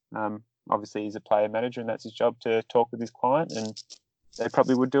have. Obviously, he's a player manager and that's his job to talk with his client. And they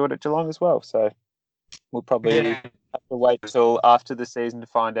probably would do it at Geelong as well. So we'll probably Yeah. have to wait till after the season to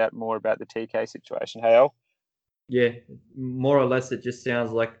find out more about the TK situation. Hey, Al? Yeah, more or less, it just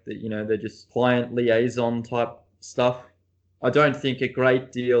sounds like they're just client liaison type stuff. I don't think a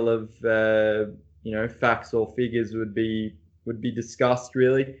great deal of facts or figures would be discussed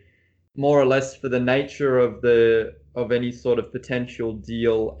really. More or less for the nature of any sort of potential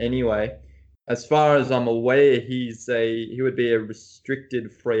deal anyway. As far as I'm aware, he would be a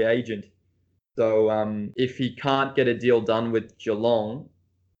restricted free agent. So if he can't get a deal done with Geelong,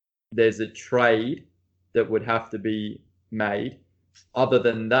 there's a trade that would have to be made. Other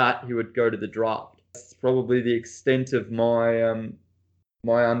than that, he would go to the draft. That's probably the extent of my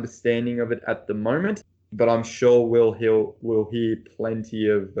understanding of it at the moment. But I'm sure we'll hear plenty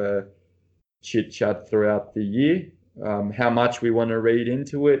of chit chat throughout the year. How much we want to read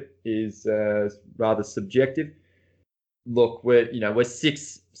into it is rather subjective. Look, we're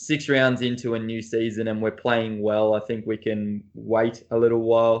six rounds into a new season and we're playing well. I think we can wait a little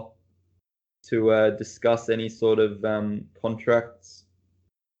while to discuss any sort of contracts.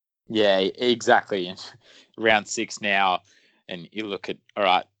 Yeah, exactly. Round 6 now, and you look at, all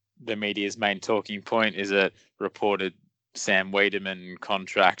right, the media's main talking point is a reported Sam Wiedemann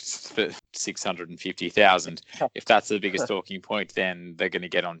contract for $650,000. If that's the biggest talking point, then they're going to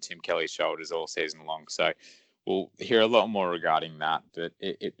get on Tim Kelly's shoulders all season long. So we'll hear a lot more regarding that, but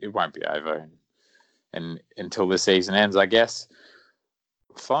it won't be over and until the season ends, I guess.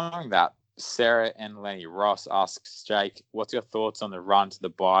 Following that, Sarah and Lenny Ross asks Jake, what's your thoughts on the run to the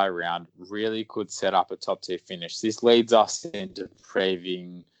bye round? Really could set up a top tier finish. This leads us into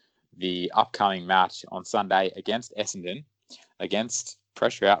previewing the upcoming match on Sunday against Essendon, against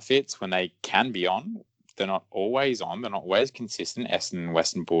pressure outfits when they can be on. They're not always on. They're not always consistent. Essendon,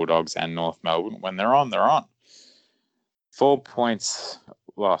 Western Bulldogs and North Melbourne, when they're on, they're on. 4 points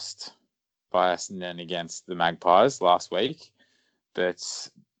lost by Essendon against the Magpies last week, but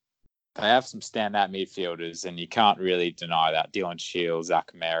they have some standout midfielders, and you can't really deny that. Dylan Shields,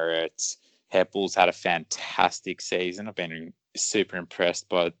 Zach Merritt, Heppel's had a fantastic season. I've been super impressed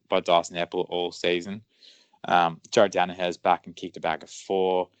by Dyson Heppel all season. Joe Danaher's back and kicked a bag of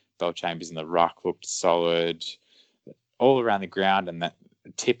 4. Bell Chambers in the ruck looked solid. All around the ground, and that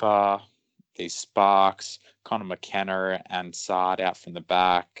Tipper, these Sparks, Connor McKenna and Sard out from the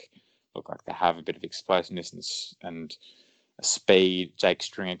back look like they have a bit of explosiveness and speed. Jake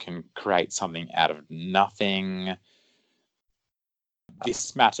Stringer can create something out of nothing.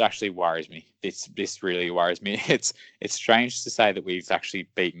 This match actually worries me. This really worries me. It's strange to say that we've actually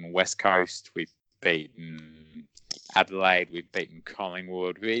beaten West Coast, we've beaten Adelaide, we've beaten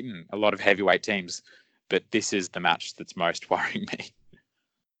Collingwood, we've beaten a lot of heavyweight teams, but this is the match that's most worrying me.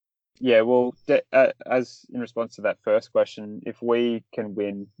 Yeah, well, as in response to that first question, if we can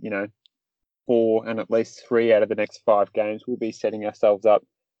win, 4 and at least 3 out of the next 5 games, we'll be setting ourselves up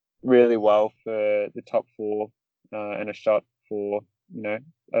really well for the top 4 and a shot for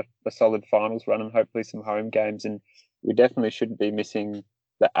a solid finals run and hopefully some home games. And we definitely shouldn't be missing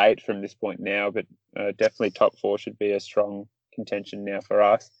the 8 from this point now, but definitely top 4 should be a strong contention now for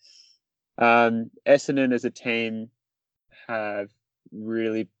us. Essendon as a team have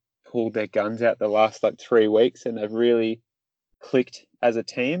really pulled their guns out the last 3 weeks, and they've really clicked as a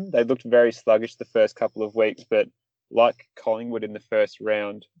team. They looked very sluggish the first couple of weeks, but like Collingwood in the first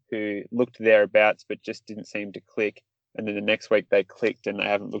round, who looked thereabouts but just didn't seem to click, and then the next week they clicked and they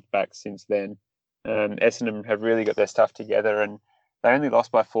haven't looked back since then. Essendon have really got their stuff together, and they only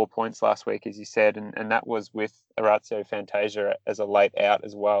lost by 4 points last week, as you said, and that was with Orazio Fantasia as a late out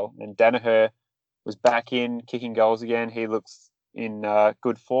as well. And Danaher was back in, kicking goals again. He looks in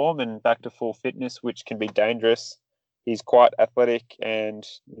good form and back to full fitness, which can be dangerous. He's quite athletic and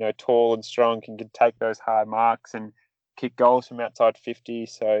tall and strong, can take those high marks and kick goals from outside 50.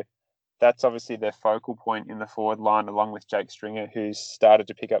 So that's obviously their focal point in the forward line, along with Jake Stringer, who's started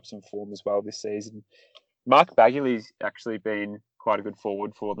to pick up some form as well this season. Mark Bagley's actually been quite a good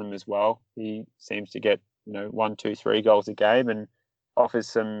forward for them as well. He seems to get 1, 2, 3 goals a game and offers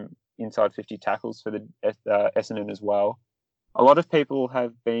some inside 50 tackles for the Essendon as well. A lot of people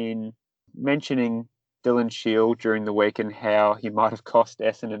have been mentioning Dylan Shield during the week and how he might have cost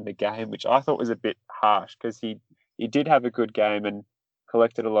Essendon the game, which I thought was a bit harsh because he did have a good game and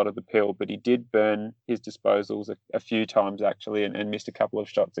collected a lot of the pill, but he did burn his disposals a few times actually and missed a couple of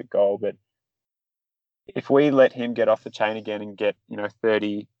shots at goal. But if we let him get off the chain again and get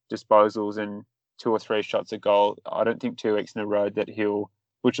 30 disposals and 2 or 3 shots at goal, I don't think 2 weeks in a row that he'll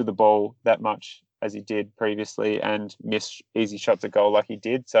butcher the ball that much as he did previously and miss easy shots at goal like he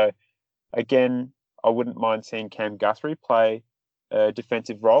did. So again, I wouldn't mind seeing Cam Guthrie play a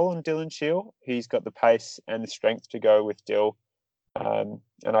defensive role on Dylan Shield. He's got the pace and the strength to go with Dill. And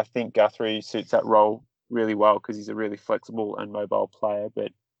I think Guthrie suits that role really well because he's a really flexible and mobile player.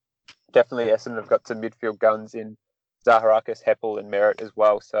 But definitely Essendon have got some midfield guns in Zaharakis, Heppel and Merritt as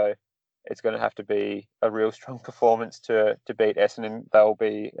well. So it's going to have to be a real strong performance to beat Essendon. They'll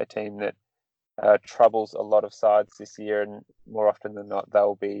be a team that troubles a lot of sides this year, and more often than not,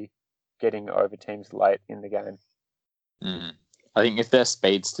 they'll be getting over teams late in the game. Mm. I think if their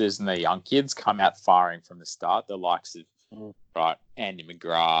speedsters and their young kids come out firing from the start, the likes of Andy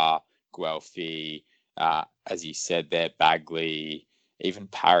McGrath, Guelphy, as you said there, Bagley, even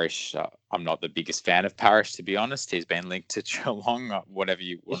Parrish. I'm not the biggest fan of Parrish, to be honest. He's been linked to Geelong, whatever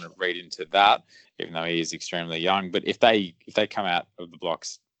you want to read into that, even though he is extremely young. But if they come out of the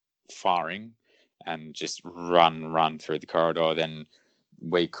blocks firing and just run through the corridor, then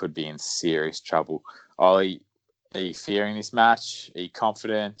we could be in serious trouble. Ollie, are you fearing this match? Are you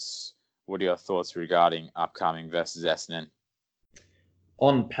confident? What are your thoughts regarding upcoming versus Essendon?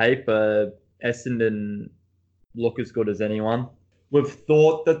 On paper, Essendon look as good as anyone. We've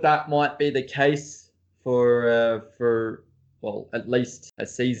thought that might be the case for at least a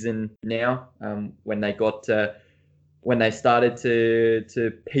season now. When they started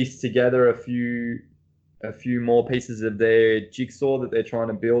to piece together a few more pieces of their jigsaw that they're trying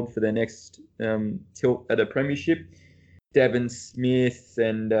to build for their next tilt at a premiership. Devon Smith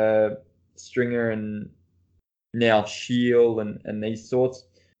and Stringer and now Shield and these sorts.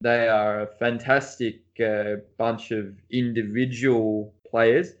 They are a fantastic bunch of individual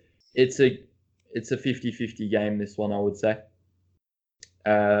players. It's a 50-50 game, this one, I would say.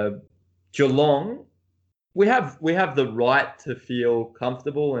 Geelong, we have the right to feel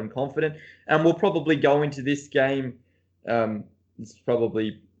comfortable and confident, and we'll probably go into this game. It's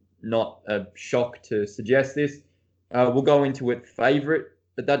probably not a shock to suggest this. We'll go into it favourite,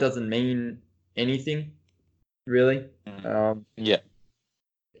 but that doesn't mean anything, really. Yeah.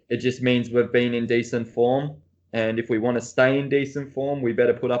 It just means we've been in decent form, and if we want to stay in decent form, we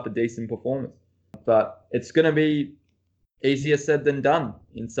better put up a decent performance. But it's going to be easier said than done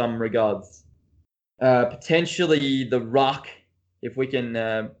in some regards. Potentially the ruck, if we can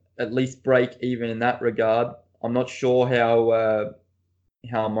at least break even in that regard. I'm not sure how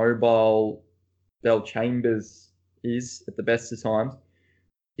mobile Bell Chambers is at the best of times.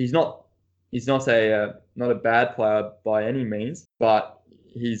 He's not a bad player by any means, but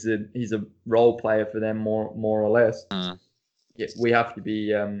he's a role player for them more or less. Yeah, we have to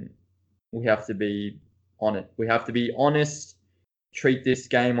be on it. We have to be honest. Treat this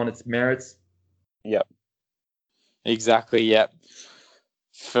game on its merits. Yep. Exactly. Yep.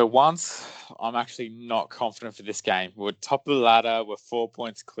 For once, I'm actually not confident for this game. We're top of the ladder. We're 4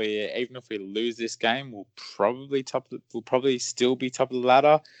 points clear. Even if we lose this game, we'll probably still be top of the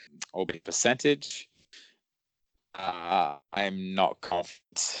ladder, or be percentage. I'm not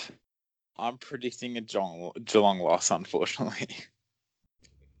confident. I'm predicting a Geelong loss, unfortunately.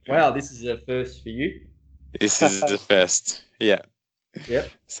 Wow, this is a first for you. This is the first. Yeah. Yep.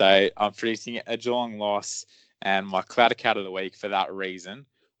 So I'm predicting a Geelong loss, and my cloud cat of the week for that reason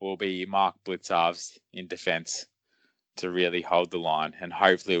will be Mark Blitzarves in defence to really hold the line, and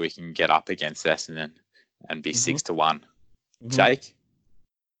hopefully we can get up against Essendon and be 6-1. Mm-hmm. Jake?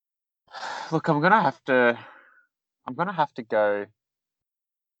 Look, I'm gonna have to go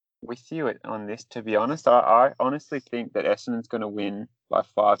with you on this, to be honest. I honestly think that Essendon's going to win by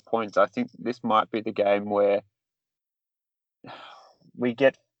 5 points. I think this might be the game where we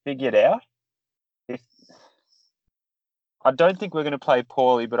get figured out. I don't think we're going to play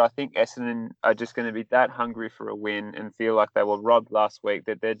poorly, but I think Essendon are just going to be that hungry for a win and feel like they were robbed last week,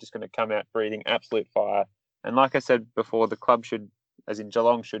 that they're just going to come out breathing absolute fire. And like I said before, the club should, as in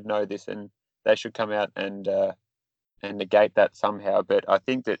Geelong, should know this, and they should come out and negate that somehow. But I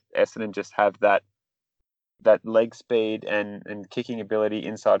think that Essendon just have that leg speed and kicking ability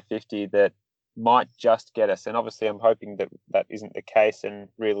inside 50 that might just get us. And obviously I'm hoping that isn't the case. And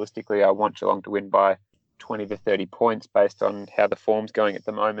realistically, I want Geelong to win by 20 to 30 points based on how the form's going at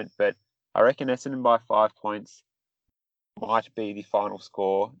the moment. But I reckon Essendon by 5 points might be the final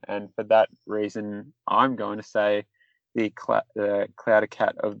score. And for that reason, I'm going to say the Clouder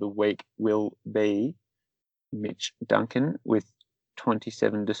Cat of the week will be Mitch Duncan with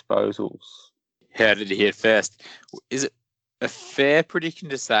 27 disposals. How did he hit first? Is it a fair prediction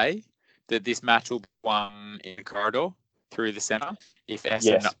to say that this match will be won in the corridor through the centre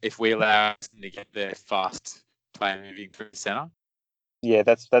if we allow Essendon to get their fast play moving through the centre? Yeah,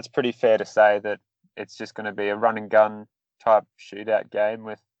 that's pretty fair to say that it's just going to be a run and gun type shootout game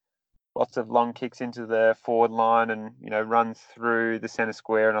with lots of long kicks into the forward line and, runs through the centre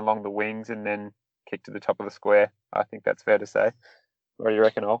square and along the wings and then kick to the top of the square. I think that's fair to say. What do you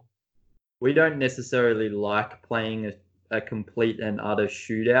reckon, Ol? We don't necessarily like playing a complete and utter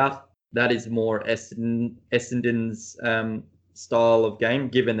shootout. That is more Essendon's style of game,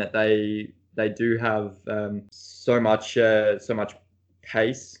 given that they do have so much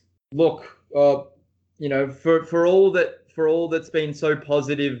pace. Look, for all that's been so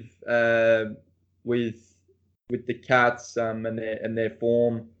positive with the Cats and their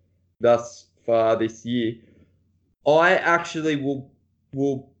form thus far this year, I actually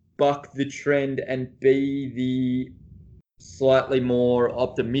will buck the trend and be the slightly more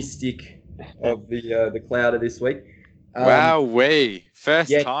optimistic of the cloud of this week. Wowee!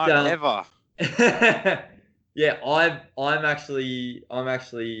 First time ever. Yeah, I'm actually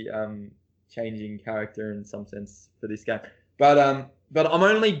changing character in some sense for this game, but I'm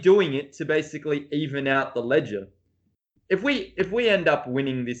only doing it to basically even out the ledger. If we end up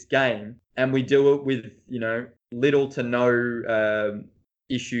winning this game and we do it with little to no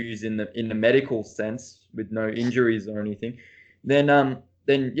issues in the medical sense, with no injuries or anything, then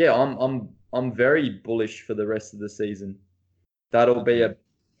yeah, I'm very bullish for the rest of the season. That'll be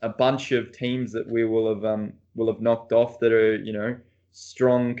a bunch of teams that we will have knocked off that are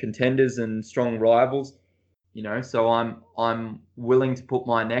strong contenders and strong rivals. So I'm willing to put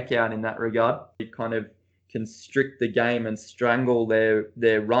my neck out in that regard. It kind of constrict the game and strangle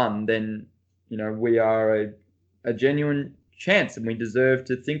their run, then we are a genuine chance, and we deserve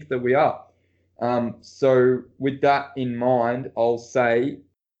to think that we are. So with that in mind, I'll say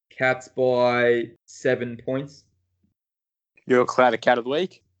Cats by 7 points. You're a Cloud of Cat of the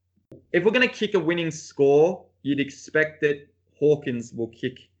week. If we're going to kick a winning score, you'd expect that Hawkins will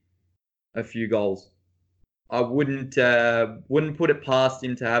kick a few goals. I wouldn't put it past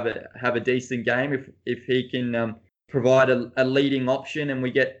him to have a decent game if he can provide a leading option, and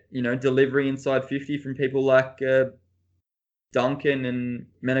we get delivery inside 50 from people like Duncan and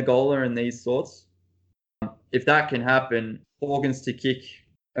Menegola and these sorts. If that can happen, Hawkins to kick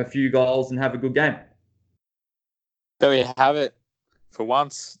a few goals and have a good game. There we have it. For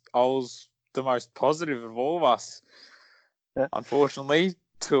once, I was the most positive of all of us. Yeah. Unfortunately,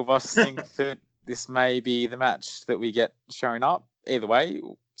 two of us think that this may be the match that we get showing up. Either way,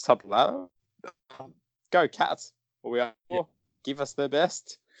 it's up to that. Go Cats. We are. Yeah. Give us their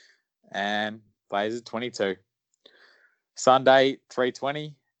best. And Blazers 22. Sunday,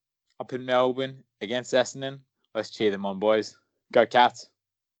 3:20, up in Melbourne against Essendon. Let's cheer them on, boys. Go Cats.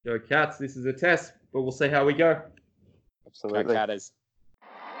 Go Cats. This is a test, but we'll see how we go. Absolutely. Go Catters.